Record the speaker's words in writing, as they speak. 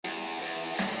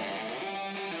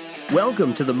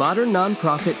Welcome to the Modern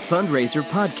Nonprofit Fundraiser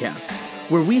Podcast,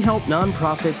 where we help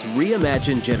nonprofits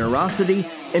reimagine generosity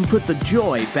and put the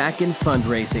joy back in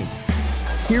fundraising.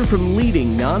 Hear from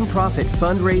leading nonprofit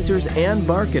fundraisers and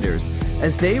marketers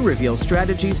as they reveal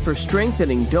strategies for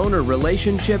strengthening donor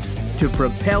relationships to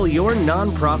propel your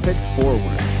nonprofit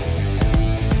forward.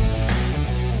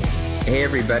 Hey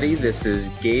everybody, this is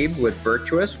Gabe with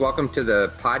Virtuous. Welcome to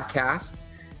the podcast.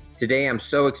 Today I'm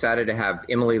so excited to have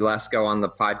Emily Lesko on the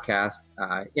podcast.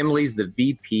 Emily's the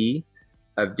VP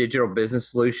of Digital Business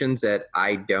Solutions at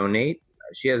iDonate.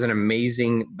 She has an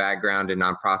amazing background in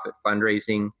nonprofit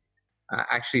fundraising.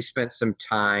 Actually spent some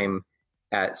time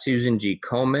at Susan G.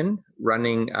 Komen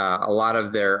running a lot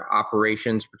of their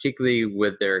operations, particularly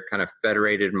with their kind of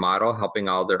federated model, helping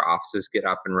all their offices get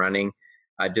up and running.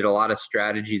 Did a lot of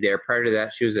strategy there. Prior to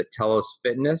that, she was at Telos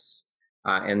Fitness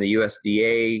and the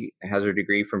USDA, has her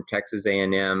degree from Texas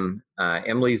A&M.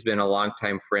 Emily's been a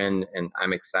longtime friend, and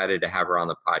I'm excited to have her on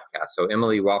the podcast. So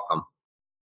Emily, welcome.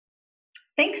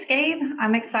 Thanks, Gabe.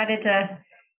 I'm excited to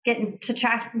get to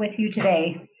chat with you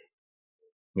today.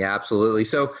 Yeah, absolutely.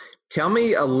 So tell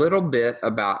me a little bit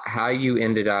about how you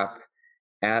ended up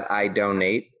at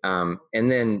iDonate, and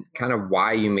then kind of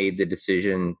why you made the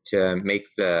decision to make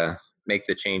the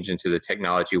change into the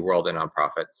technology world in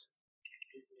nonprofits.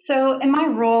 So in my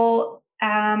role,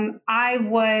 I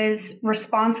was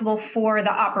responsible for the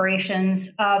operations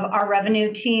of our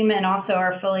revenue team and also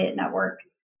our affiliate network,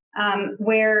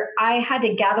 where I had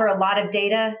to gather a lot of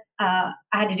data. I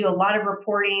had to do a lot of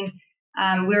reporting.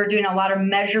 We were doing a lot of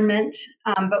measurement,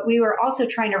 but we were also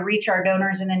trying to reach our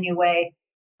donors in a new way.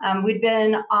 We'd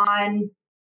been on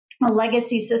a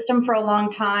legacy system for a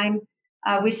long time.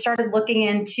 We started looking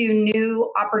into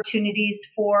new opportunities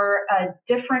for a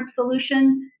different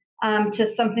solution to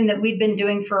something that we'd been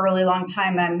doing for a really long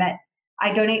time. I met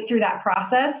iDonate through that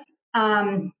process.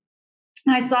 And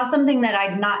I saw something that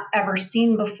I'd not ever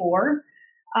seen before,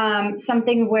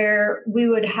 something where we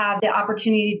would have the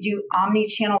opportunity to do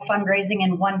omni-channel fundraising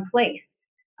in one place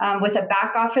with a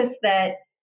back office that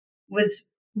was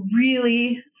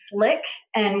really slick,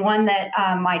 and one that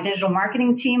my digital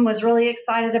marketing team was really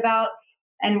excited about,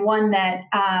 and one that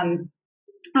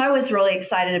I was really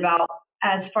excited about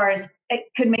as far as it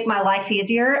could make my life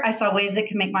easier. I saw ways that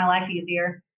could make my life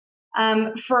easier.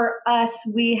 For us,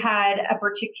 we had a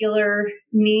particular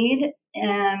need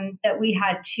that we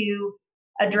had to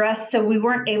address, so we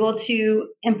weren't able to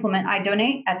implement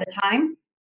iDonate at the time.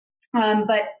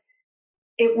 But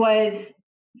it was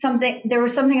something, there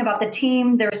was something about the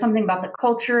team, there was something about the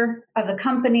culture of the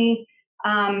company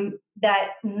that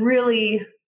really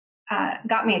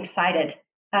got me excited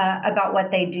about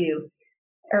what they do,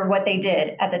 or what they did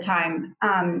at the time.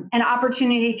 An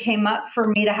opportunity came up for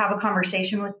me to have a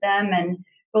conversation with them and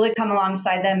really come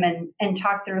alongside them and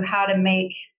talk through how to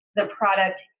make the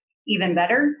product even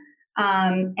better,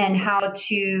 and how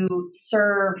to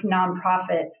serve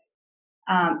nonprofits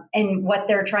and what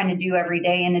they're trying to do every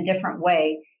day in a different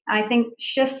way. And I think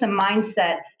shifts some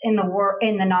mindsets in the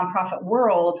nonprofit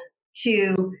world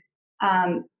to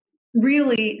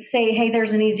really say, hey, there's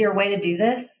an easier way to do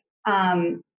this.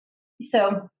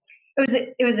 So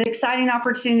it was an exciting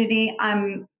opportunity.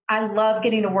 I love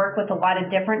getting to work with a lot of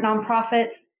different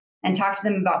nonprofits and talk to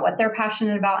them about what they're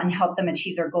passionate about and help them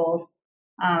achieve their goals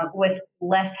with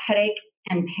less headache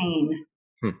and pain.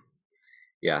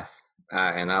 Yes,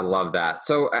 and I love that.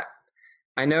 So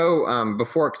I know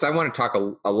before, because I want to talk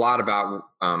a lot about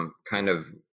kind of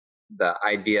the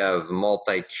idea of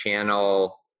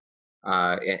multi-channel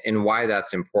and why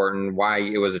that's important, why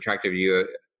it was attractive to you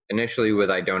initially with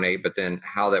iDonate, but then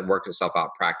how that works itself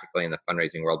out practically in the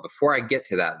fundraising world. Before I get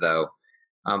to that, though,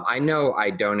 I know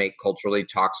iDonate culturally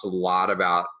talks a lot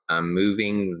about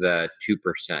moving the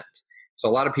 2%. So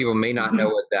a lot of people may not know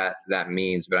what that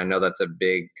means, but I know that's a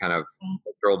big kind of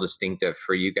cultural distinctive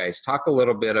for you guys. Talk a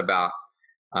little bit about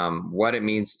what it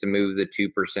means to move the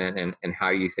 2% and how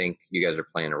you think you guys are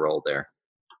playing a role there.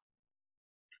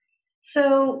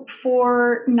 So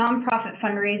for nonprofit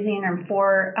fundraising, or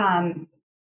for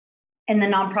in the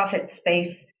nonprofit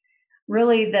space,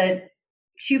 really the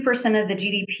 2% of the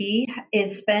GDP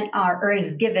is spent or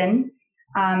is given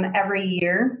every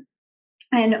year.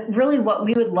 And really what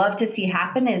we would love to see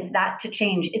happen is that to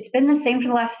change. It's been the same for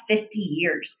the last 50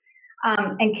 years.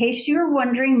 In case you were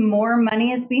wondering, more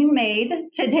money is being made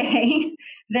today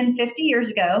than 50 years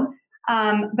ago,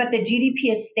 but the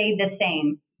GDP has stayed the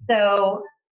same. So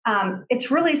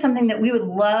it's really something that we would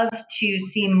love to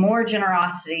see more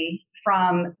generosity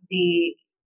from the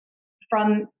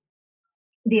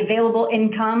available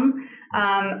income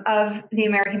of the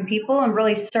American people, and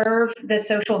really serve the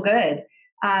social good.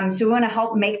 So we want to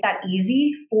help make that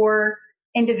easy for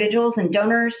individuals and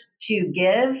donors to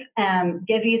give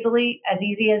easily, as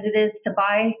easy as it is to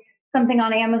buy something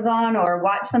on Amazon or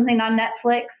watch something on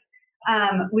Netflix.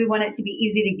 We want it to be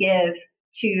easy to give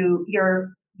to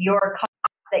your cause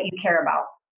that you care about.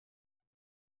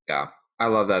 Yeah, I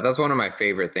love that. That's one of my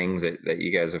favorite things that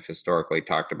you guys have historically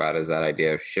talked about, is that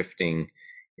idea of shifting,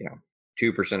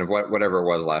 2% of whatever it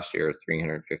was last year,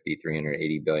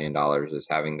 $380 billion is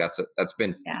having, that's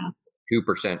been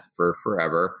 2% for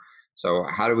forever. So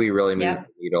how do we really move the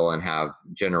needle and have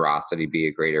generosity be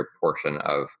a greater portion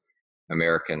of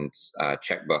Americans'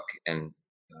 checkbook? And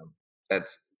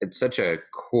it's such a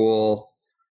cool,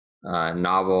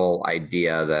 novel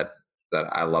idea that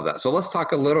I love that. So let's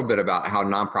talk a little bit about how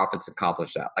nonprofits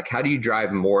accomplish that. Like, how do you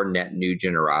drive more net new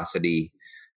generosity?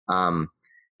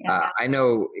 I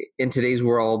know in today's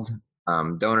world,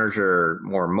 donors are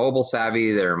more mobile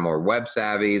savvy, they're more web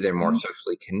savvy, they're more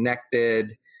socially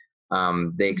connected.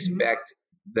 They expect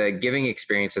the giving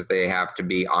experiences they have to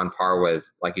be on par with,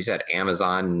 like you said,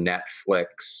 Amazon,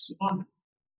 Netflix,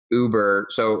 Uber.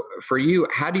 So for you,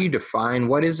 how do you define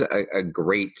what is a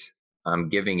great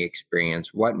giving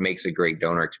experience? What makes a great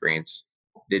donor experience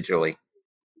digitally?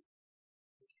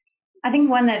 I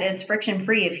think one that is friction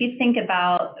free. If you think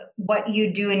about what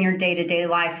you do in your day-to-day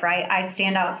life, right? I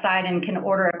stand outside and can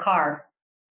order a car.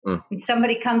 And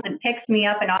somebody comes and picks me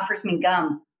up and offers me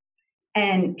gum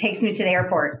and takes me to the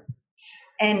airport.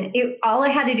 And all I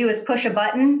had to do was push a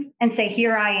button and say,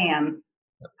 here I am.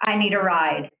 I need a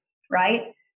ride,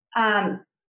 right?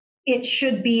 It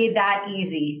should be that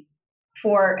easy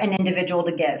for an individual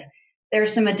to give.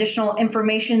 There's some additional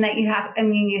information that you have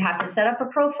to set up a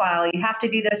profile. You have to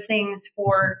do those things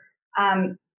for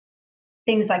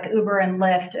things like Uber and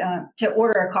Lyft to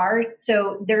order a car.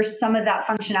 So there's some of that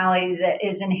functionality that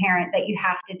is inherent that you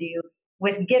have to do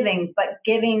with giving, but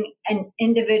giving an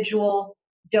individual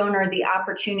donor the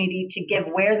opportunity to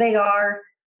give where they are,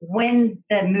 when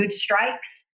the mood strikes.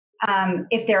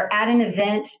 If they're at an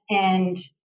event and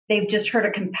they've just heard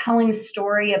a compelling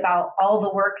story about all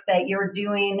the work that you're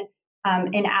doing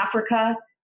in Africa,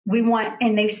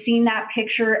 and they've seen that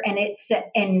picture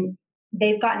and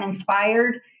they've gotten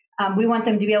inspired. We want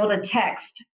them to be able to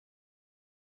text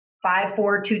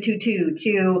 54222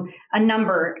 to a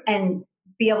number and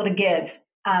be able to give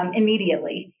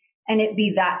immediately, and it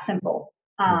be that simple.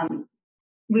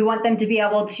 We want them to be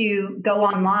able to go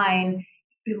online,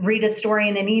 read a story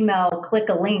in an email, click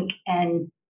a link,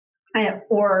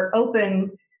 or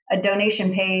open a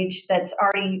donation page that's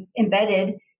already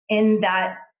embedded in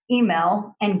that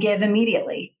email and give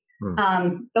immediately.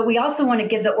 But we also want to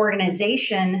give the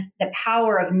organization the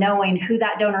power of knowing who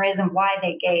that donor is and why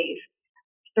they gave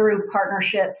through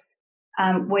partnerships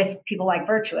with people like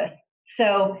Virtuous.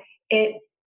 So it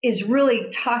is really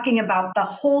talking about the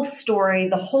whole story,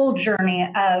 the whole journey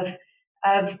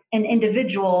of an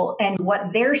individual and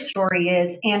what their story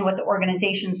is and what the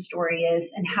organization's story is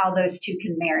and how those two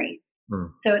can marry.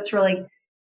 So it's really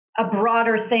a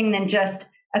broader thing than just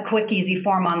a quick, easy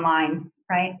form online,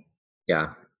 right?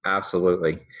 Yeah,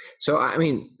 absolutely. So, I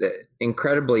mean,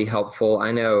 incredibly helpful.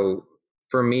 I know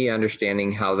for me,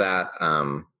 understanding how that,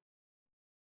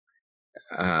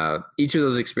 each of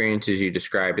those experiences you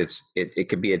described, it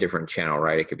could be a different channel,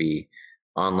 right? It could be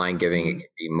online giving, it can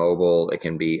be mobile, it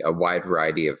can be a wide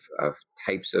variety of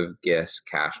types of gifts,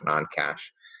 cash,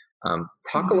 non-cash.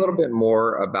 Talk a little bit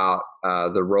more about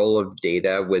the role of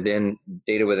data within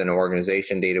an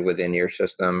organization, data within your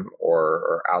system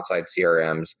or outside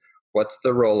CRMs. What's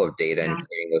the role of data in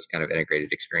creating those kind of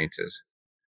integrated experiences?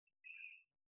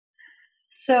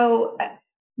 So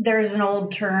there's an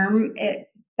old term,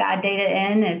 bad data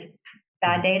in is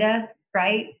bad data,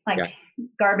 right? Like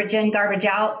garbage in, garbage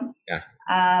out.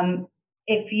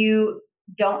 If you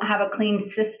don't have a clean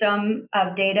system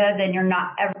of data, then you're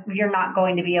not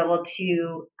going to be able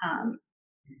to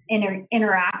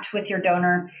interact with your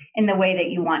donor in the way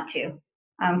that you want to.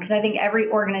 Because I think every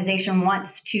organization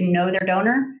wants to know their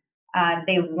donor.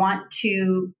 They want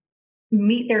to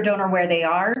meet their donor where they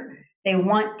are. They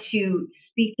want to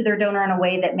speak to their donor in a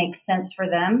way that makes sense for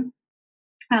them.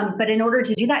 But in order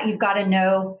to do that, you've got to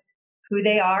know who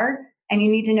they are and you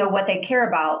need to know what they care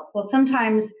about. Well,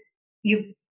 sometimes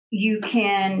it's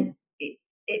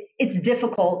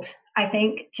difficult, I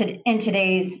think, in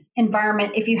today's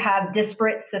environment, if you have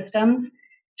disparate systems,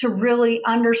 to really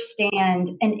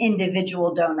understand an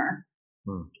individual donor.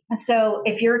 So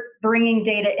if you're bringing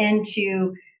data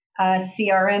into a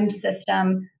CRM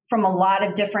system from a lot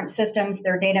of different systems,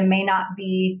 their data may not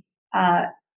be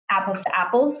apples to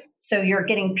apples. So you're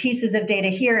getting pieces of data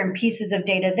here and pieces of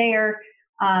data there.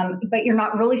 but you're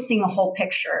not really seeing a whole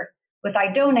picture. With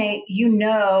I Donate, you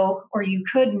know, or you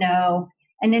could know,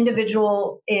 an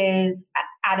individual is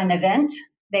at an event.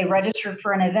 They registered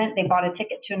for an event. They bought a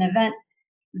ticket to an event.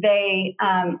 They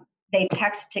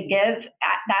text to give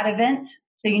at that event,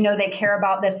 so you know they care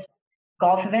about this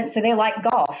golf event, so they like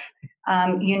golf.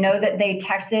 You know that they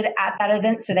texted at that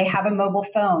event, so they have a mobile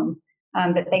phone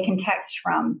that they can text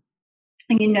from.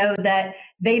 And you know that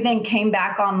they then came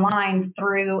back online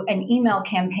through an email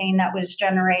campaign that was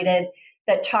generated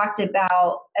that talked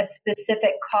about a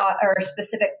specific or a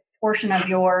specific portion of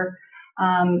your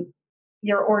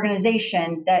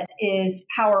organization that is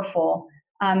powerful,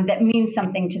 that means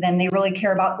something to them. They really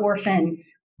care about orphans.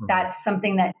 Mm-hmm. That's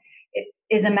something that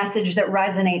is a message that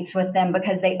resonates with them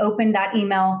because they opened that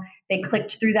email, they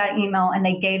clicked through that email, and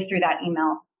they gave through that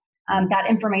email. That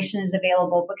information is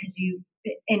available because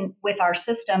with our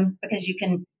system, because you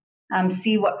can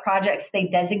see what projects they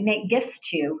designate gifts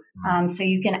to. So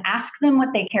you can ask them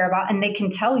what they care about, and they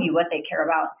can tell you what they care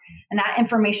about. And that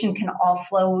information can all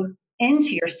flow into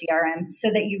your CRM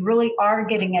so that you really are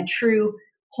getting a true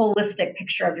holistic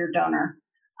picture of your donor,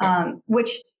 which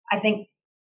I think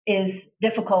is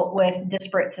difficult with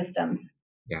disparate systems.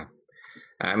 Yeah.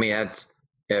 I mean, it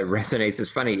resonates. It's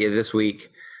funny. This week,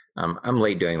 I'm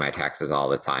late doing my taxes all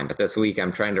the time, but this week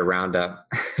I'm trying to round up.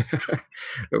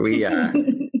 We're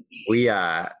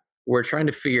trying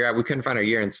to figure out, we couldn't find our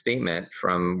year-end statement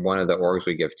from one of the orgs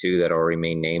we give to that'll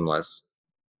remain nameless.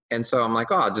 And so I'm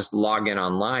like, I'll just log in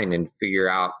online and figure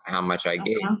out how much I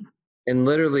gave. And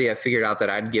literally I figured out that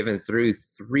I'd given through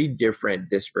 3 different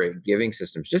disparate giving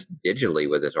systems just digitally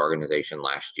with this organization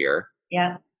last year.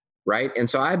 Yeah. Right. And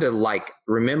so I had to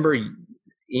remember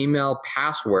email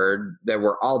password that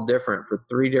were all different for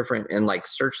 3 different, and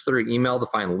search through email to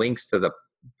find links to the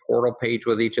portal page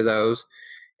with each of those.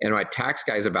 And my tax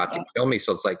guy's about to kill me.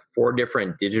 So it's 4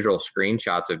 different digital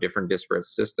screenshots of different disparate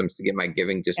systems to get my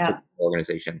giving just to the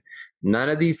organization. None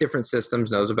of these different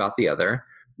systems knows about the other.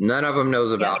 None of them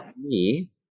knows about me.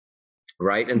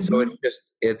 Right. And so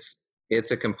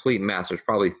it's a complete mess. There's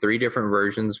probably 4 different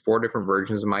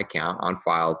versions of my account on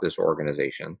file at this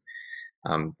organization.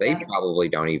 They probably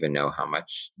don't even know how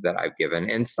much that I've given,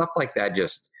 and stuff like that.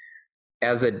 Just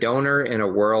as a donor in a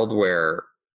world where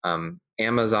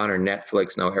Amazon or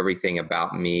Netflix know everything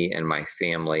about me and my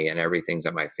family and everything's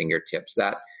at my fingertips,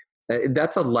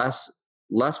 that's a less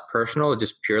personal,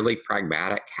 just purely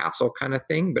pragmatic hassle kind of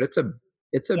thing. But it's a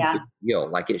big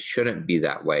deal. It shouldn't be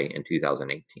that way in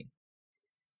 2018.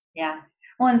 Yeah.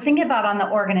 Well, and think about on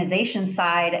the organization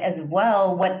side as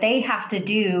well, what they have to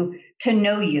do to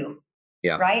know you.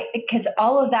 Yeah. Right. Because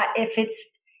all of that, if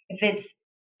it's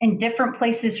in different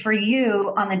places for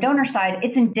you on the donor side,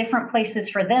 it's in different places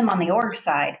for them on the org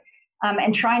side.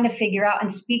 And trying to figure out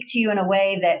and speak to you in a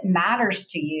way that matters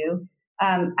to you,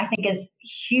 I think is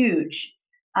huge.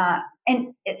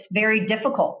 And it's very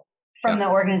difficult from the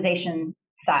organization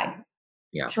side.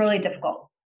 Yeah. It's really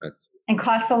difficult and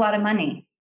costs a lot of money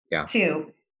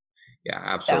too. Yeah,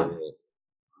 absolutely.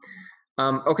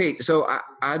 Okay, so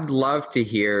I'd love to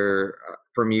hear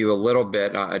from you a little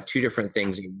bit, 2 different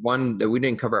things. One that we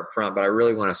didn't cover up front, but I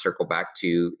really want to circle back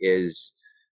to is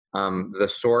the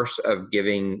source of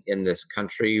giving in this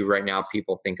country. Right now,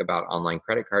 people think about online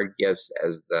credit card gifts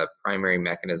as the primary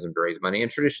mechanism to raise money,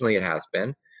 and traditionally it has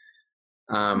been.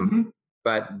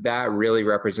 But that really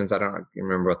represents, I don't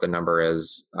remember what the number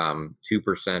is, 2%,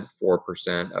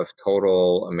 4% of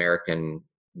total American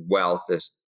wealth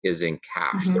is in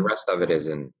cash. The rest of it is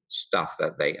in stuff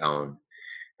that they own,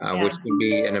 which can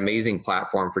be an amazing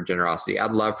platform for generosity.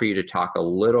 I'd love for you to talk a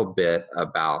little bit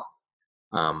about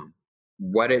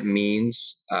what it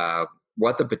means,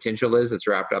 what the potential is that's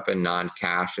wrapped up in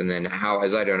non-cash, and then how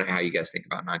you guys think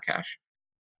about non-cash.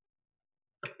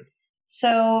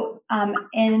 So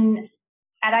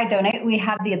at I Donate, we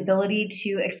have the ability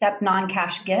to accept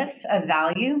non-cash gifts of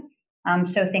value.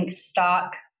 So think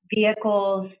stock,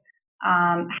 vehicles,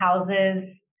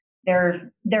 houses.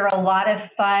 There are a lot of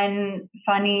funny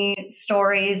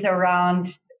stories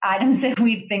around items that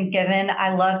we've been given.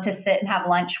 I love to sit and have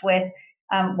lunch with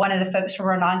one of the folks from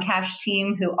our non-cash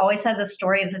team who always has a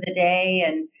story of the day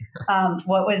and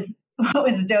what was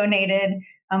donated.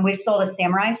 We sold a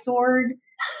samurai sword,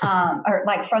 or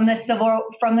from the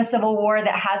Civil War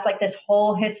that has this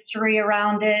whole history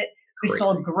around it. We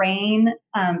sold grain,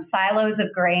 silos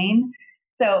of grain.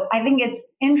 So I think it's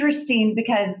interesting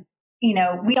because,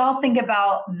 we all think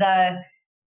about the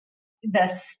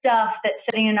stuff that's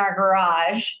sitting in our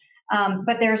garage,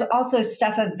 but there's also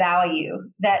stuff of value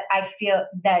that I feel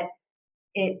that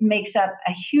it makes up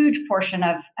a huge portion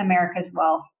of America's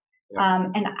wealth.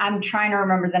 And I'm trying to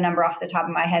remember the number off the top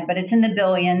of my head, but it's in the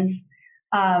billions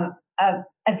of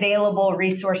available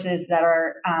resources that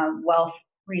are wealth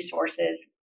resources,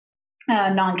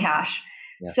 non-cash.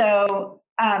 Yeah. So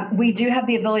we do have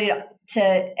the ability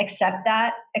to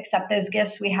accept those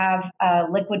gifts. We have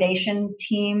a liquidation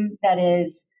team that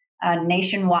is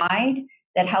nationwide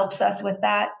that helps us with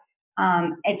that.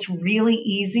 It's really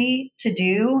easy to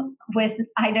do with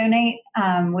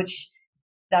iDonate, which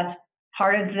that's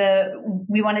part of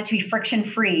we want it to be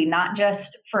friction free, not just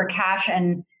for cash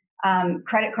and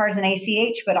credit cards and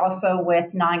ACH, but also with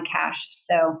non-cash.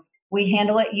 So we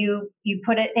handle it. You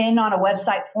put it in on a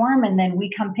website form, and then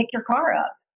we come pick your car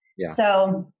up. Yeah.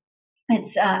 So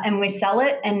it's and we sell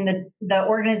it, and the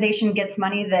organization gets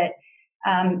money that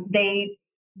they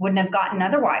wouldn't have gotten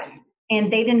otherwise,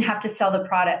 and they didn't have to sell the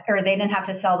product, or they didn't have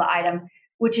to sell the item,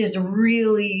 which is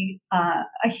really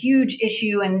a huge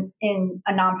issue in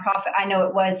a nonprofit. I know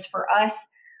it was for us.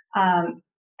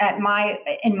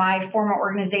 In my former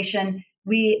organization,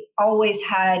 we always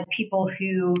had people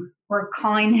who were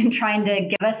calling and trying to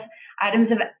give us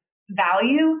items of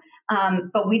value,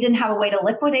 but we didn't have a way to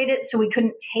liquidate it, so we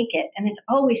couldn't take it. And it's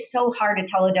always so hard to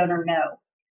tell a donor no.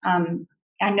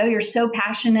 I know you're so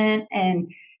passionate and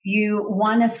you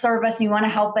want to serve us and you want to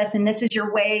help us, and this is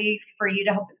your way for you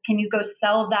to help. Can you go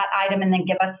sell that item and then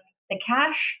give us the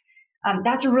cash?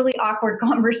 That's a really awkward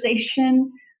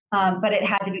conversation, but it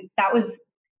had to be. That was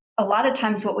a lot of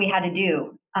times what we had to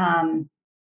do.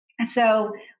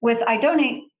 So with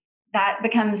iDonate, that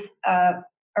becomes a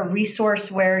resource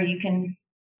where you can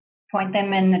point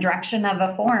them in the direction of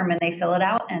a form, and they fill it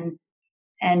out,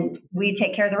 and we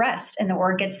take care of the rest, and the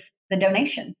org gets the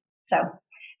donation. So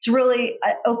it's really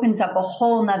opens up a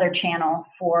whole nother channel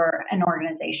for an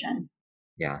organization.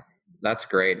 Yeah, that's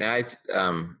great. Now it's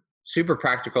super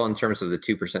practical in terms of the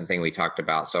 2% thing we talked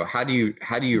about. So how do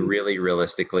you really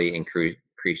realistically increase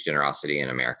generosity in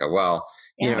America? Well,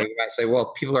 you know, you might say,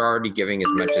 well, people are already giving as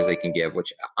much as they can give,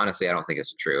 which honestly, I don't think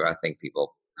is true. I think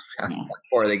people have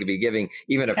more they could be giving,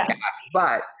 even of cash.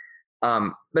 But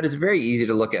it's very easy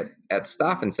to look at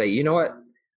stuff and say, you know what,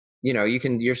 you know,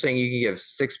 you're saying you can give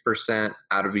 6%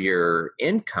 out of your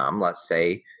income, let's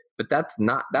say, but that's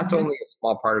only a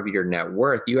small part of your net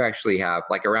worth. You actually have,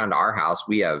 like around our house,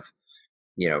 we have,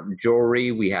 you know,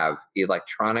 jewelry, we have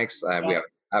electronics, we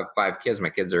have 5 kids. My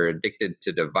kids are addicted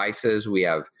to devices. We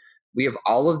have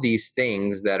all of these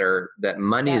things that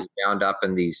money is bound up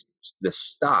in the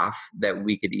stuff that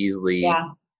we could easily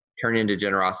turn into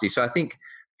generosity. So I think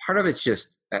part of it's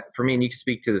just, for me, and you can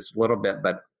speak to this a little bit,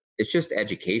 but it's just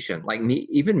education. Like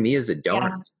even me as a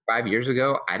donor 5 years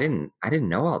ago, I didn't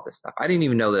know all this stuff. I didn't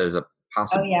even know there was a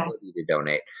possibility to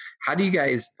donate. How do you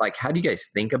guys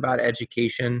think about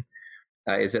education?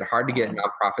 Is it hard to get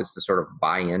nonprofits to sort of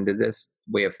buy into this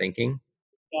way of thinking?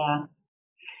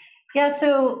 Yeah.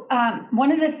 So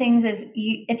one of the things is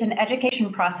it's an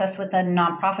education process with a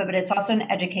nonprofit, but it's also an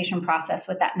education process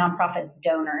with that nonprofit's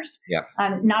donors. Yeah.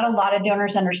 Not a lot of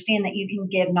donors understand that you can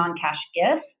give non-cash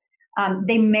gifts.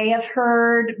 They may have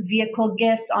heard vehicle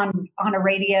gifts on a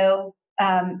radio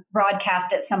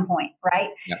broadcast at some point, right?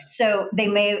 Yeah. So they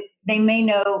may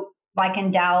know, like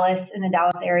in the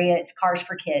Dallas area, it's Cars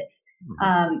for Kids.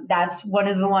 That's one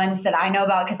of the ones that I know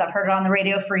about because I've heard it on the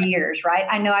radio for years, right?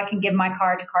 I know I can give my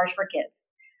car to Cars for Kids.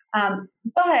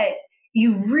 But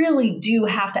you really do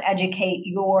have to educate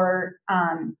your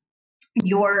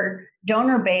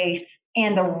donor base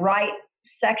and the right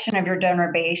section of your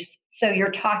donor base, so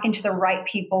you're talking to the right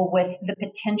people with the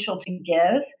potential to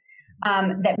give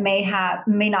that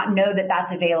may not know that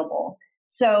that's available.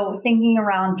 So thinking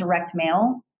around direct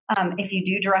mail, if you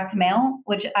do direct mail,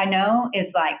 which I know is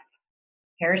like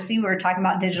heresy, we were talking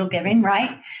about digital giving, right?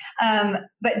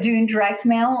 But doing direct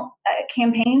mail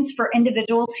campaigns for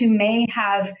individuals who may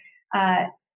have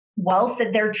wealth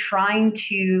that they're trying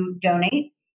to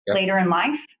donate later in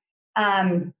life.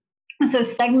 So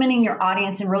segmenting your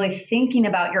audience and really thinking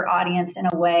about your audience in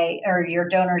a way, or your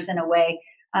donors in a way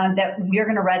that you're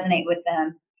going to resonate with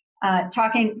them.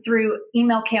 Talking through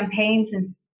email campaigns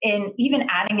and even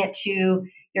adding it to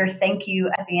your thank you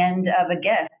at the end of a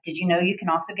gift. Did you know you can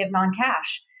also give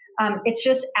non-cash? It's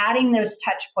just adding those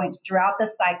touch points throughout the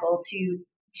cycle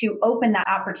to open that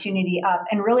opportunity up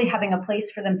and really having a place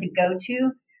for them to go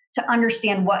to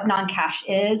understand what non-cash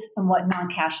is and what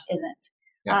non-cash isn't.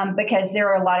 Because there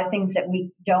are a lot of things that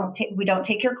we don't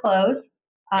take your clothes.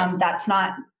 That's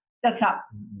not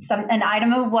an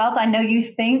item of wealth. I know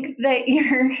you think that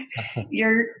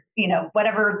your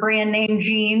whatever brand name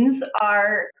jeans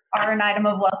are an item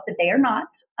of wealth, but they are not.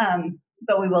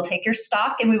 But we will take your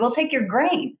stock and we will take your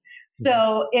grain.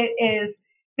 So it is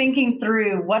thinking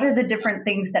through what are the different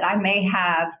things that I may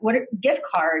have. Gift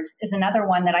cards is another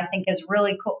one that I think is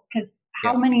really cool, because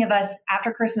how many of us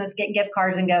after Christmas get gift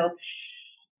cards and go,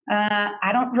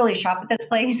 I don't really shop at this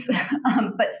place,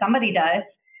 but somebody does,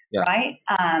 right?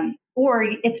 Or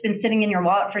it's been sitting in your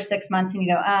wallet for 6 months and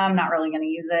you go, I'm not really going to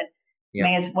use it.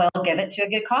 May as well give it to a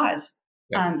good cause.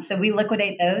 So we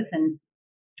liquidate those. And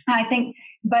I think,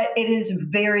 but it is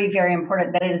very, very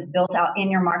important that it is built out in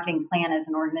your marketing plan as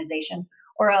an organization,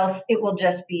 or else it will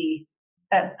just be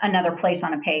another place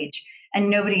on a page. And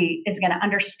nobody is going to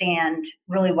understand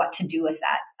really what to do with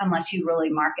that unless you really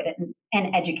market it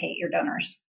and educate your donors.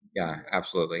 Yeah,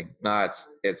 absolutely. No,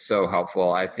 it's so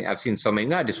helpful. I think I've seen so many,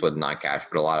 not just with non-cash,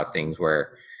 but a lot of things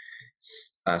where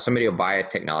somebody will buy a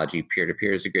technology.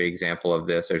 Peer-to-peer is a great example of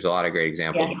this. There's a lot of great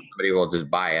examples. Yeah. Somebody will just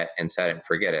buy it and set it and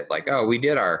forget it. Like, oh, we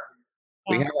have our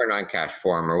non-cash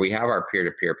form, or we have our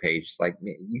peer-to-peer page. It's like,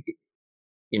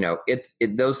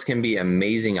 those can be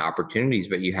amazing opportunities,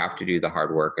 but you have to do the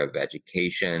hard work of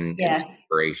education and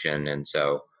inspiration. And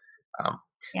so,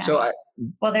 sorry,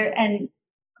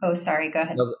 go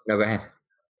ahead. No, go ahead.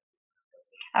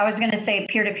 I was going to say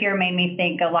peer-to-peer made me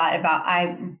think a lot about,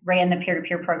 I ran the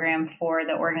peer-to-peer program for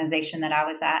the organization that I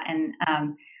was at. And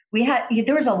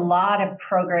there was a lot of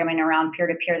programming around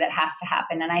peer-to-peer that has to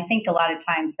happen. And I think a lot of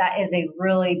times that is a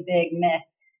really big myth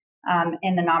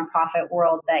in the nonprofit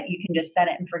world, that you can just set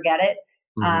it and forget it.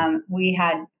 Mm-hmm.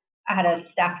 I had a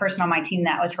staff person on my team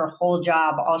that was her whole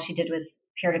job. All she did was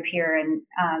peer-to-peer. And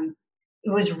it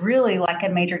was really like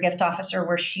a major gift officer,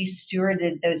 where she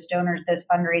stewarded those donors, those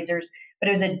fundraisers, but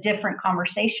it was a different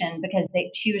conversation because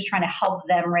she was trying to help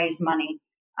them raise money.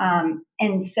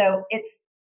 And so it's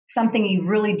something you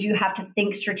really do have to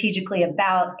think strategically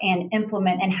about and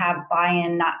implement and have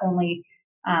buy-in, not only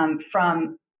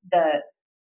from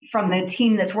the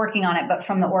team that's working on it, but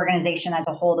from the organization as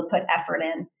a whole, to put effort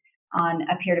in on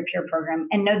a peer-to-peer program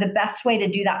and know the best way to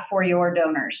do that for your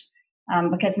donors,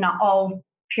 because not all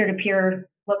peer-to-peer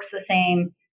looks the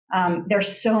same. There's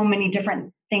so many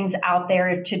different things out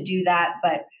there to do that,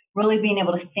 but really being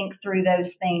able to think through those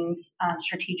things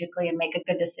strategically and make a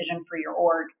good decision for your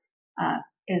org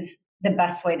is the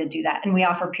best way to do that. And we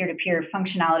offer peer-to-peer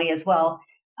functionality as well,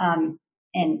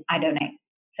 and I donate.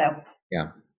 So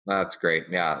yeah, that's great.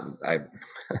 Yeah,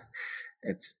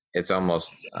 it's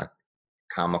almost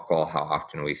comical how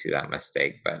often we see that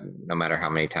mistake, but no matter how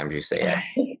many times you say it,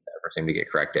 it never seems to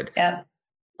get corrected. Yeah.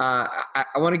 I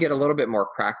want to get a little bit more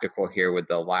practical here with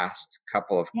the last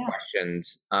couple of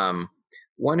questions.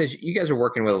 One is, you guys are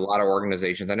working with a lot of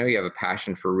organizations. I know you have a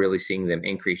passion for really seeing them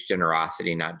increase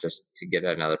generosity, not just to get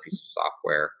another piece of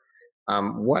software.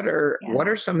 What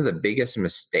are some of the biggest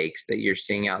mistakes that you're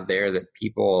seeing out there that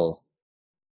people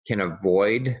can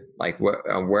avoid? Like what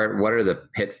are the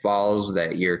pitfalls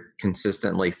that you're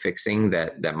consistently fixing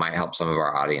that might help some of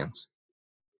our audience?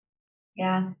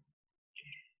 Yeah.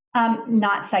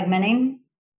 Not segmenting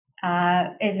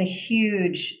is a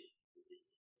huge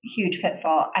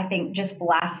pitfall. I think just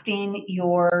blasting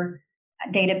your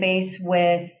database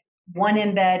with one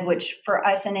embed, which for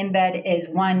us an embed is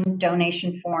one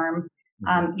donation form.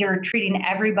 You're treating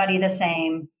everybody the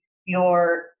same.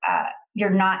 You're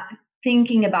not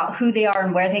thinking about who they are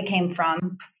and where they came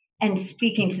from and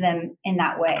speaking to them in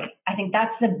that way. I think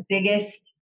that's the biggest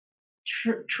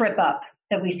trip up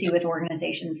that we see with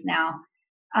organizations now.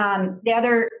 The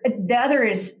other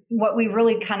is what we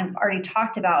really kind of already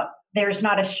talked about. There's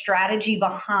not a strategy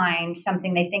behind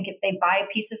something. They think if they buy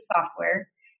a piece of software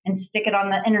and stick it on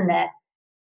the internet,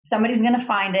 somebody's going to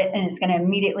find it and it's going to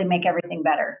immediately make everything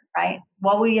better, right?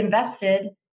 Well, we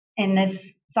invested in this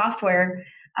software.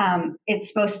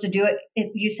 It's supposed to do it.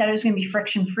 You said it was going to be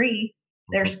friction free.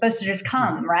 They're supposed to just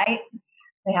come, right?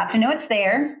 They have to know it's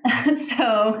there.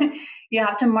 So you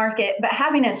have to market, but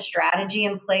having a strategy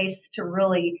in place to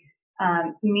really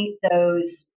meet those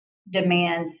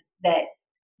demands,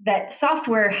 that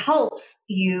software helps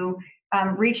you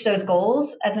reach those goals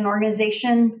as an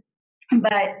organization,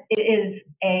 but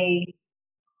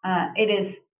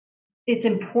it's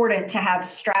important to have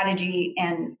strategy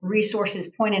and resources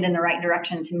pointed in the right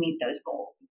direction to meet those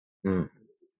goals,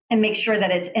 and make sure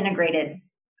that it's integrated.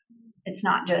 It's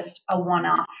not just a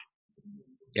one-off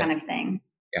kind of thing.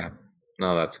 Yeah.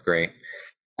 No, that's great.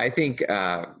 I think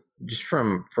just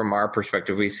from our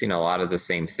perspective, we've seen a lot of the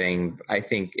same thing. I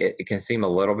think it can seem a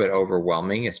little bit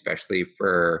overwhelming, especially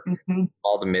for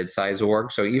all the mid-size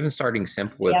orgs. So even starting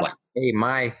simple with like, hey,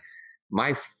 my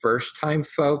first-time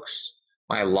folks,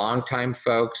 my long-time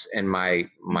folks, and my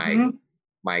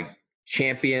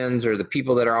champions, or the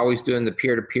people that are always doing the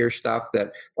peer-to-peer stuff,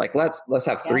 that like let's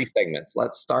have 3 segments.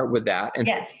 Let's start with that and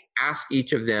ask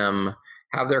each of them,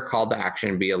 have their call to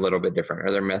action be a little bit different,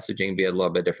 or their messaging be a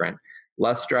little bit different.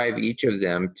 Let's drive each of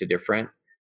them to different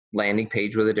landing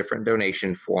page with a different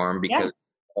donation form, because,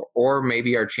 or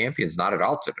maybe our champion's not at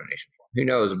all to donation form. Who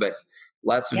knows? But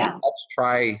let's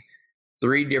try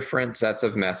 3 different sets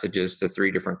of messages to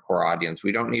 3 different core audience.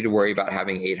 We don't need to worry about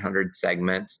having 800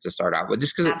 segments to start out with,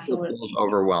 just because it feels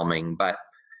overwhelming. But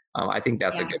I think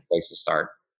that's a good place to start.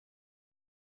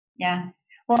 Yeah.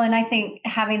 Well, and I think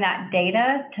having that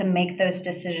data to make those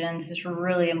decisions is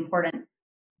really important.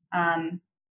 And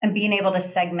being able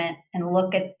to segment and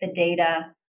look at the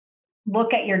data,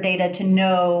 look at your data to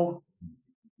know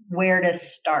where to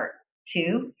start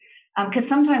too. Because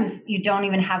sometimes you don't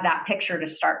even have that picture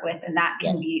to start with, and that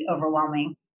can be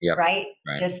overwhelming, right?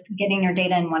 Just getting your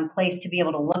data in one place to be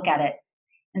able to look at it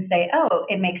and say, oh,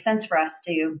 it makes sense for us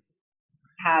to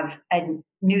have a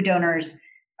new donors,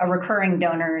 a recurring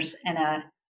donors, and a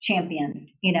champion,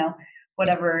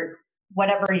 whatever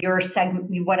your segment,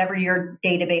 whatever your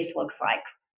database looks like,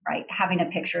 right? Having a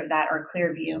picture of that or a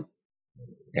clear view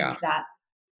of that.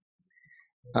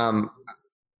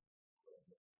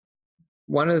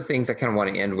 One of the things I kind of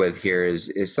want to end with here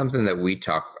is something that we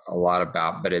talk a lot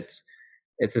about, but it's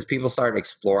as people start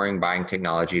exploring buying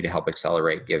technology to help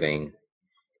accelerate giving,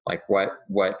 like what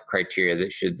criteria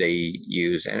that should they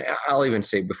use. And I'll even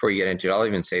say, before you get into it, I'll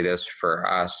even say this for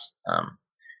us,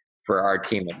 for our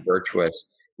team at Virtuous,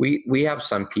 we have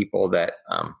some people that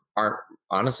aren't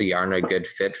a good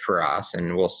fit for us,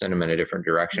 and we'll send them in a different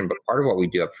direction. But part of what we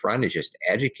do up front is just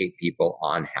educate people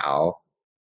on how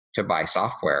to buy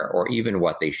software, or even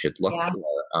what they should look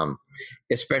for.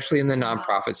 Especially in the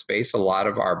nonprofit space, a lot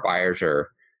of our buyers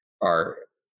are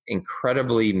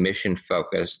incredibly mission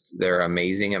focused. They're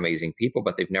amazing people,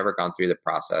 but they've never gone through the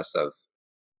process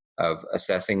of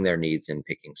assessing their needs and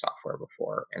picking software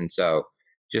before. And so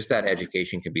just that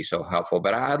education can be so helpful.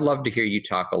 But I'd love to hear you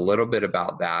talk a little bit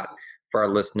about that for our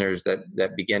listeners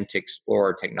that begin to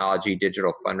explore technology,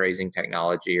 digital fundraising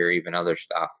technology, or even other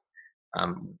stuff.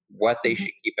 What they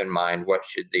should keep in mind, what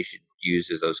they should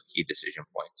use as those key decision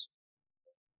points.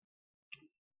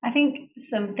 I think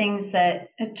some things that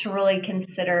to really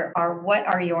consider are, what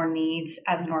are your needs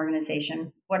as an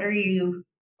organization? What are you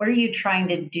trying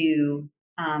to do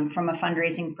from a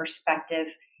fundraising perspective?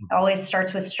 It always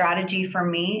starts with strategy for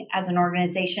me as an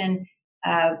organization.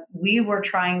 We were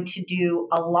trying to do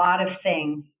a lot of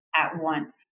things at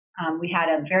once. We had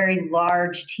a very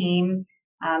large team.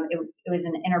 It was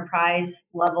an enterprise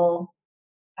level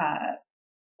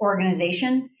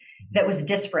organization that was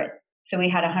disparate. So we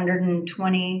had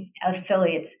 120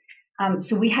 affiliates.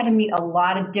 So we had to meet a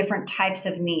lot of different types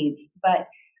of needs. But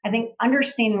I think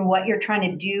understanding what you're trying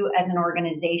to do as an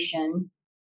organization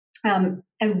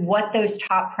and what those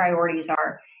top priorities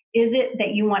are. Is it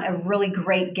that you want a really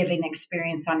great giving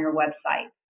experience on your website?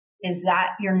 Is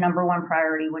that your number one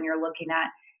priority when you're looking at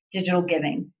digital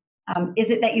giving? Is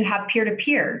it that you have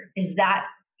peer-to-peer? Is that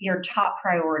your top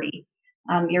priority?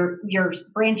 You're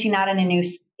branching out in a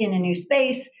new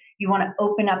space. You want to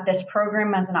open up this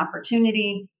program as an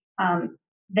opportunity.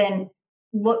 Then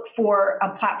look for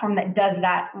a platform that does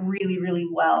that really, really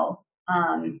well.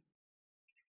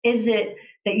 Is it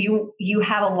that you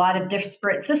have a lot of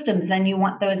disparate systems and you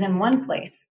want those in one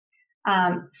place?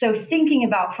 So thinking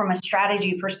about, from a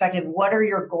strategy perspective, what are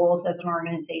your goals as an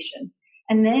organization?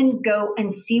 And then go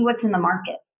and see what's in the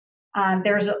market.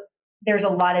 There's a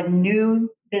lot of new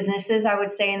businesses, I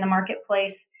would say, in the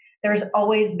marketplace. There's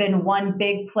always been one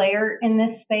big player in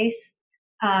this space,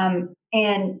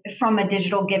 and from a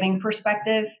digital giving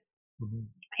perspective,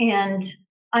 and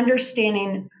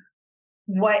understanding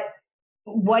what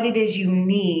it is you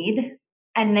need,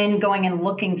 and then going and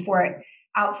looking for it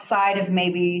outside of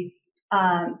maybe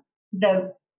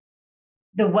the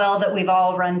well that we've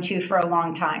all run to for a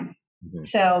long time.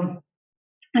 So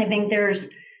I think there's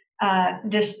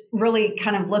just really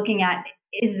kind of looking at,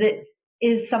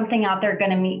 is something out there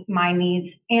going to meet my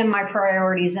needs and my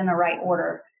priorities in the right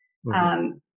order?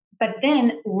 But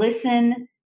then listen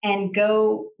and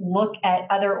go look at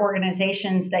other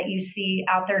organizations that you see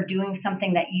out there doing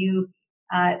something that you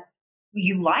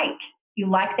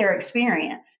like their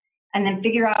experience, and then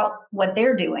figure out what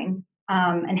they're doing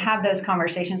and have those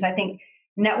conversations. I think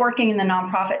networking in the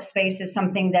nonprofit space is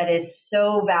something that is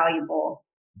so valuable,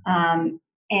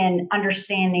 and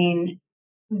understanding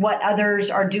what others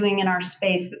are doing in our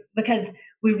space, because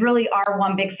we really are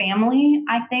one big family,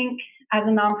 I think, as a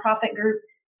nonprofit group,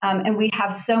 and we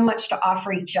have so much to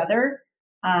offer each other.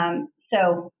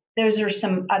 So those are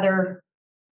some other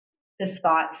just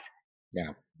thoughts.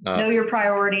 Know your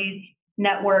priorities,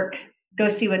 network,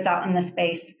 go see what's out in the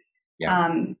space,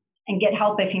 and get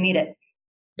help if you need it.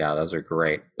 Yeah, those are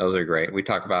great. Those are great. We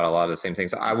talk about a lot of the same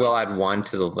things. I will add one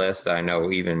to the list that I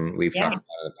know even we've talked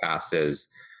about in the past is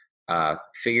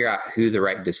figure out who the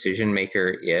right decision maker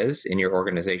is in your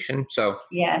organization. So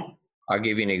Yes. I'll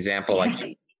give you an example.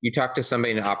 Like you talk to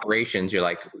somebody in operations, you're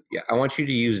like, yeah, I want you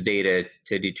to use data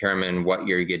to determine what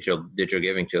your digital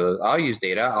giving to. I'll use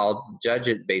data. I'll judge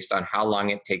it based on how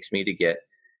long it takes me to get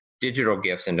digital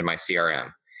gifts into my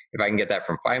CRM. If I can get that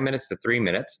from 5 minutes to 3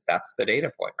 minutes, that's the data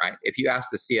point, right? If you ask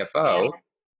the CFO,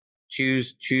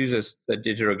 choose a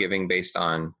digital giving based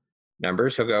on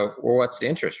numbers, he'll go, well, what's the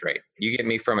interest rate? You get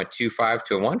me from a 2.5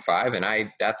 to a 1.5,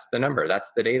 and that's the number.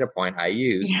 That's the data point I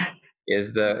use.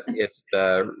 Is the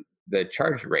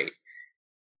charge rate.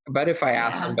 But if I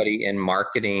ask somebody in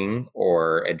marketing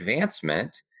or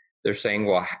advancement, they're saying,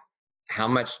 well, how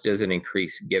much does it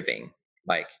increase giving?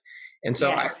 Like, and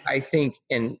so I think,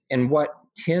 and what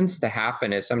tends to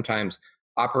happen is sometimes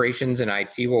operations and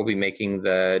IT will be making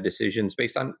the decisions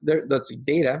based on that's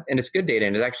data, and it's good data,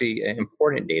 and it's actually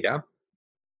important data.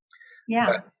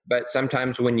 Yeah. But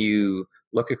sometimes when you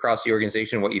look across the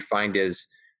organization, what you find is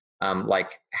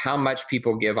like how much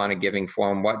people give on a giving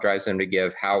form, what drives them to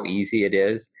give, how easy it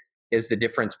is the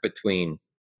difference between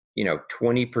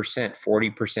 20%,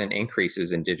 40%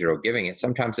 increases in digital giving. It's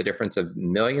sometimes a difference of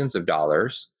millions of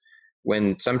dollars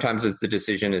when sometimes the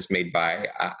decision is made by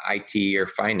IT or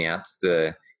finance.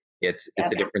 It's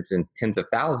a difference in tens of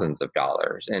thousands of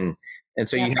dollars. And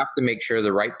so you have to make sure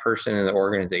the right person in the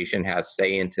organization has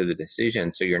say into the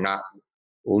decision, so you're not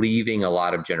leaving a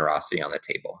lot of generosity on the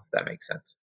table, if that makes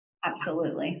sense.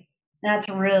 Absolutely. That's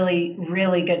a really,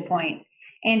 really good point.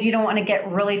 And you don't want to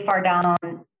get really far down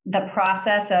on the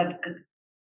process of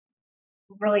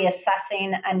really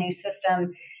assessing a new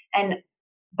system and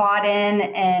bought in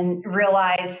and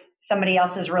realize somebody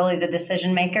else is really the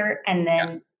decision maker, and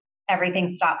then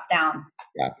everything stops down,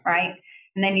 right?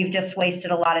 And then you've just wasted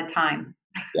a lot of time.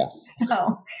 Yes.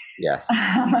 So, yes.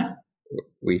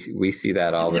 We see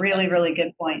that all the time. Really, really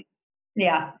good point.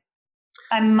 Yeah.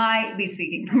 I might be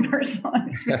speaking from personal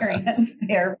experience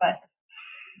there, but.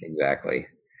 Exactly.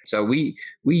 So we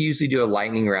usually do a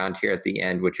lightning round here at the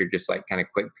end, which are just like kind of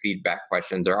quick feedback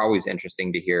questions. They're always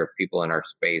interesting to hear people in our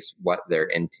space, what they're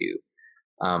into.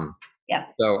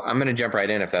 So I'm going to jump right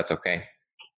in if that's okay.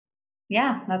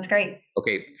 Yeah, that's great.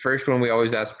 Okay. First one we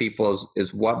always ask people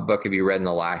is what book have you read in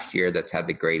the last year that's had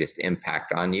the greatest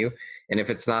impact on you? And if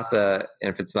it's not the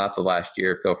last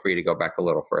year, feel free to go back a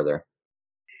little further.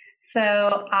 So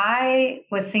I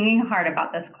was thinking hard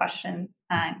about this question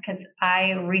because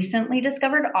I recently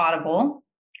discovered Audible,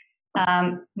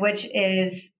 which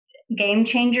is game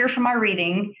changer for my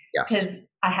reading because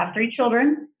I have 3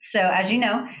 children. So as you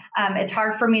know, it's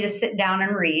hard for me to sit down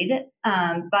and read,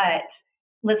 but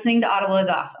listening to Audible is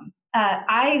awesome.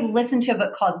 I listened to a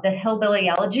book called The Hillbilly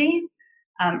Elegy.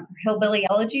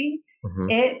 Mm-hmm.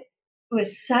 It was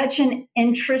such an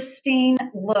interesting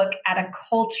look at a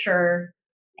culture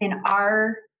in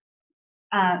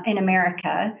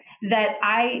America that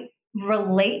I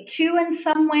relate to in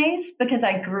some ways because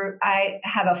I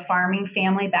have a farming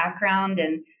family background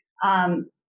and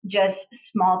just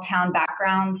small town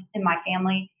background in my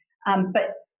family.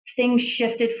 But things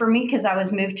shifted for me because I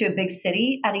was moved to a big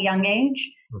city at a young age.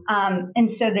 And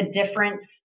so the difference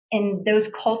in those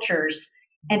cultures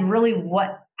and really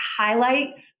what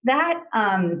highlights that,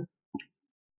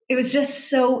 it was just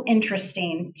so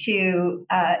interesting to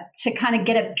kind of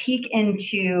get a peek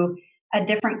into a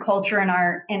different culture in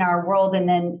our world, and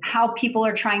then how people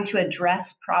are trying to address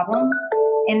problems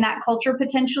in that culture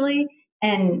potentially,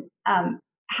 and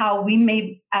how we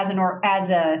may as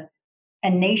a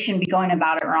nation be going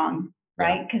about it wrong,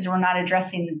 right? Because we're not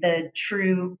addressing the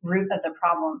true root of the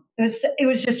problem. It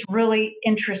was just really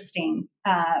interesting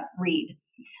read.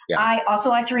 Yeah. I also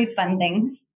like to read fun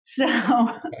things, so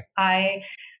I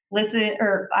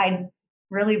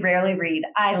really rarely read.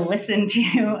 I listen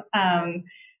to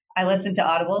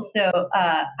Audible. So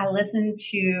I listened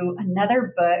to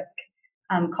another book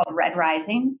called Red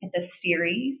Rising. It's a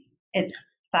series. It's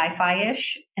sci-fi-ish,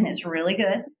 and it's really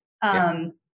good.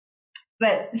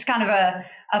 But it's kind of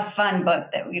a fun book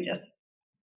that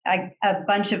a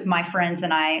bunch of my friends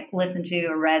and I listened to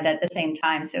or read at the same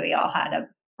time. So we all had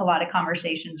a lot of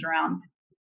conversations around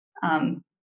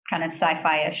kind of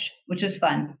sci-fi-ish, which is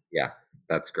fun. Yeah,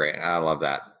 that's great. I love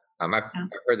that. I've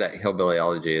heard that Hillbilly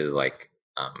Elegy is like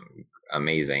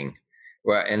amazing.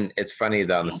 Well, and it's funny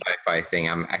though, on the sci-fi thing,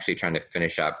 I'm actually trying to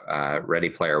finish up Ready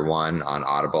Player One on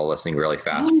Audible, listening really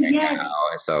fast now.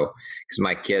 So, because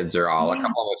my kids are all, a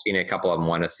couple of them have seen it, a couple of them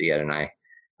want to see it, and I'm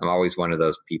always one of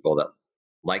those people that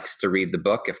likes to read the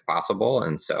book if possible,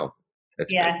 and so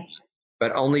it's great.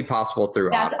 but only possible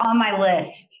through That's Audible. on my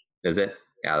list. Is it?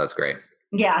 Yeah, that's great.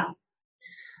 Yeah.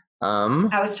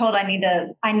 I was told I need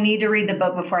to read the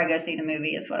book before I go see the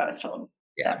movie is what I was told.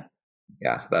 Yeah. So.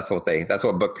 Yeah. That's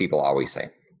what book people always say.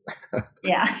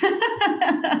 Yeah.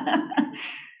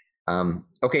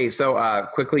 Okay. So,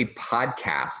 quickly,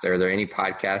 podcast. Are there any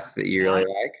podcasts that you really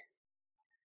like?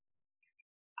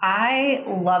 I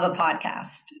love a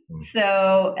podcast.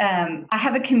 So, I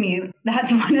have a commute.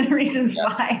 That's one of the reasons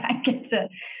why I get to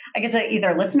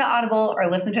either listen to Audible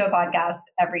or listen to a podcast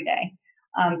every day,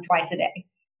 twice a day.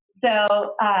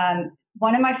 So,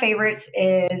 one of my favorites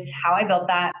is How I Built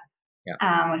That.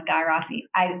 With Guy Rossi.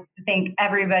 I think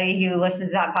everybody who listens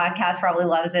to that podcast probably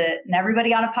loves it, and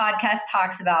everybody on a podcast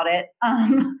talks about it.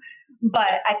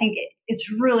 But I think it's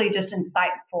really just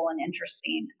insightful and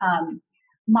interesting.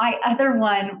 My other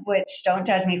one, which don't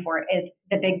judge me for, is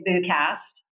the Big Boo Cast,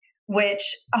 which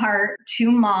are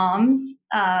two moms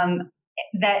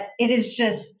that it is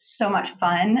just so much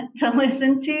fun to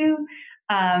listen to.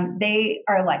 They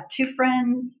are like two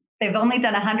friends. They've only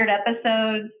done 100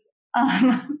 episodes.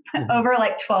 Over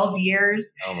like 12 years.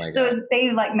 Oh my God. So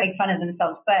they like make fun of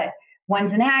themselves, but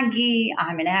one's an Aggie,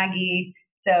 I'm an Aggie.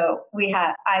 So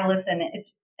I listen,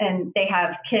 and they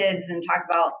have kids and talk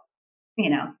about,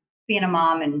 being a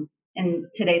mom and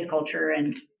today's culture,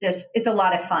 and just, it's a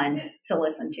lot of fun to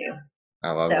listen to.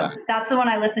 I love that. That's the one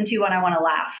I listen to when I want to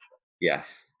laugh.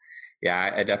 Yes.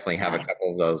 Yeah. I definitely have a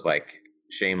couple of those like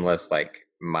shameless, like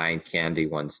mind candy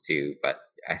ones too, but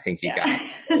I think you got it.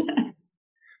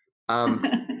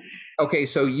 Okay,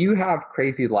 so you have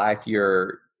Crazy Life.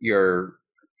 You're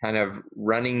kind of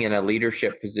running in a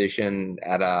leadership position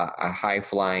at a high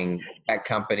flying tech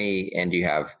company, and you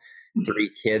have 3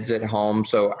 kids at home.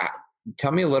 So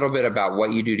tell me a little bit about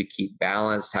what you do to keep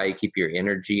balanced, how you keep your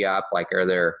energy up. Like, are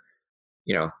there,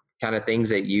 kind of things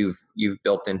that you've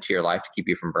built into your life to keep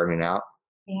you from burning out?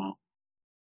 Yeah.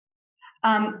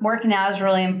 Working out is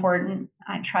really important.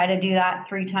 I try to do that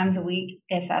 3 times a week,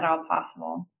 if at all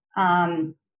possible.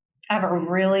 I have a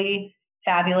really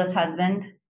fabulous husband,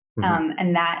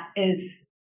 and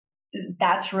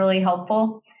that's really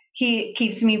helpful. He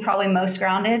keeps me probably most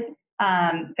grounded,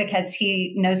 because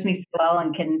he knows me so well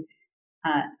and can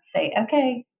say,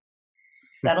 okay,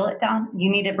 settle it down. You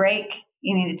need a break.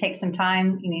 You need to take some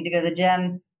time. You need to go to the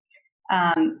gym.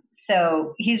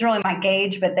 So he's really my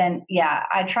gauge, but then,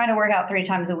 I try to work out 3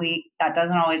 times a week. That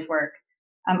doesn't always work.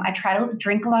 I try to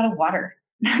drink a lot of water.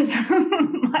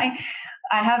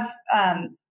 I have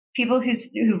people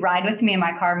who ride with me in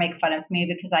my car make fun of me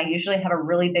because I usually have a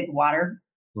really big water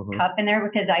cup in there,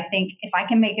 because I think if I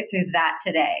can make it through that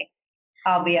today,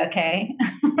 I'll be okay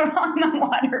on the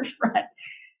waterfront.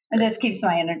 It just keeps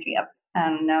my energy up. I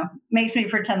don't know. Makes me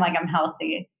pretend like I'm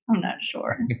healthy. I'm not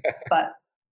sure, but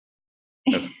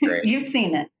that's great. You've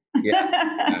seen it. Yes.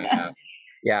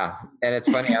 Yeah, and it's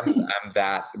funny. I'm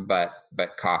that, but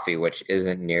coffee, which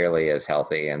isn't nearly as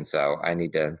healthy, and so I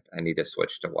need to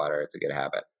switch to water. It's a good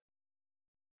habit.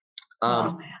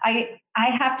 I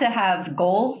have to have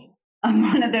goals. I'm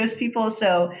one of those people,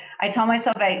 so I tell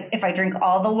myself if I drink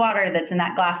all the water that's in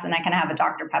that glass, then I can have a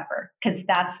Dr. Pepper, because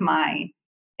that's my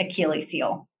Achilles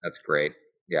heel. That's great.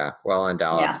 Yeah. Well, in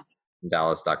Dallas,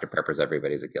 Dr. Pepper's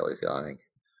everybody's Achilles heel, I think.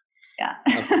 Yeah.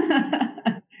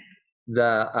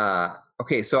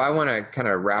 Okay, so I want to kind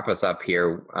of wrap us up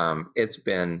here. It's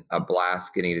been a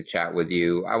blast getting to chat with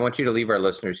you. I want you to leave our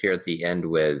listeners here at the end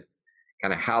with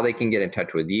kind of how they can get in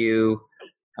touch with you,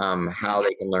 how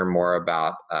they can learn more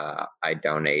about I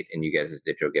Donate and you guys'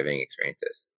 digital giving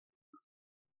experiences.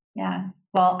 Yeah.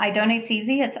 Well, I Donate's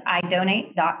easy. It's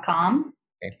idonate.com.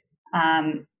 Okay.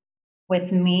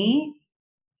 With me,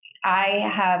 I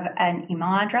have an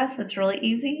email address that's really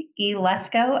easy,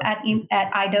 elesko at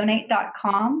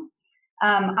idonate.com.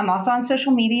 I'm also on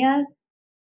social media,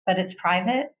 but it's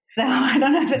private, so I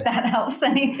don't know if that helps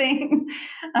anything.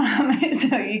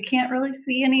 So you can't really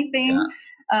see anything,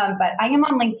 but I am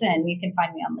on LinkedIn. You can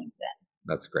find me on LinkedIn.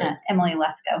 That's great. Emily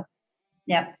Lesko.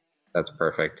 Yep. That's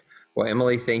perfect. Well,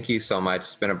 Emily, thank you so much.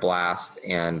 It's been a blast,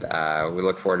 and we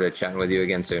look forward to chatting with you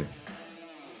again soon.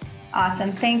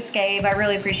 Awesome. Thanks, Gabe. I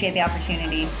really appreciate the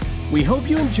opportunity. We hope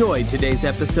you enjoyed today's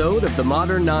episode of the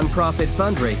Modern Nonprofit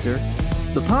Fundraiser.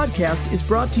 The podcast is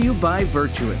brought to you by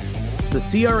Virtuous, the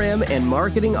CRM and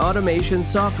marketing automation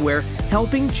software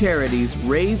helping charities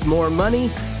raise more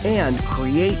money and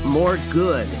create more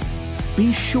good.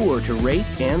 Be sure to rate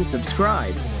and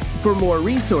subscribe. For more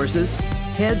resources,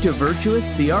 head to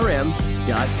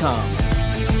virtuouscrm.com.